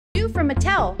from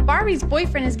Mattel, Barbie's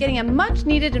boyfriend is getting a much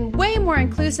needed and way more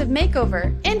inclusive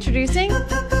makeover. Introducing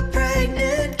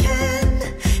Pregnant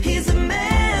Ken. He's a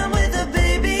man with a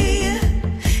baby.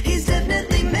 He's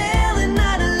definitely male and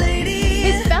not a lady.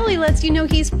 His belly lets you know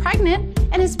he's pregnant,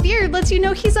 and his beard lets you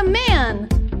know he's a man.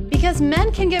 Because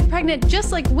men can get pregnant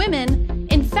just like women.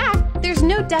 In fact, there's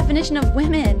no definition of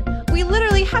women. We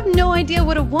literally have no idea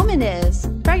what a woman is.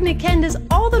 Pregnant Ken does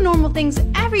all the normal things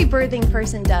every birthing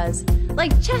person does,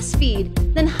 like chest feed,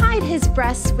 then hide his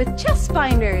breasts with chest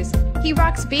binders. He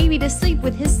rocks baby to sleep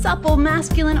with his supple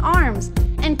masculine arms.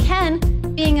 And Ken,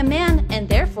 being a man and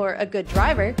therefore a good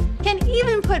driver, can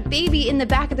even put baby in the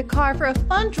back of the car for a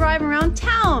fun drive around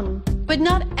town. But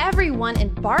not everyone in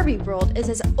Barbie world is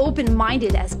as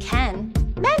open-minded as Ken.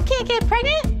 Men can't get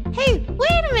pregnant? Hey,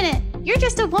 wait a minute! You're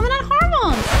just a woman on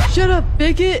hormones! Shut up,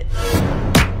 bigot!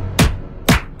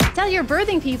 Tell your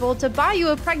birthing people to buy you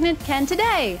a pregnant Ken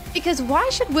today. Because why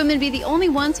should women be the only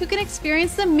ones who can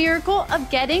experience the miracle of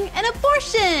getting an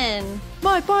abortion?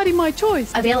 My body, my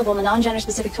choice. Available in the non-gender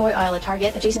specific toy aisle at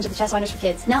Target, adjacent to the chest binders for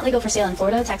kids. Not legal for sale in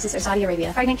Florida, Texas, or Saudi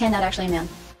Arabia. Pregnant Ken, not actually a man.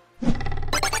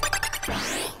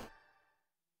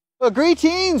 Well,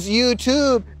 greetings,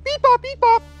 YouTube. Beep bop, beep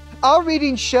bop. Our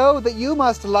readings show that you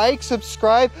must like,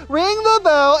 subscribe, ring the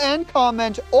bell, and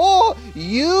comment, or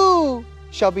you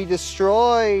shall be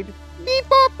destroyed. Beep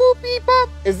bop, boop, beep bop.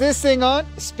 Is this thing on?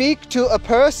 Speak to a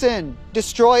person.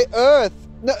 Destroy Earth.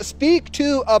 No, speak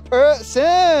to a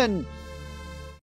person.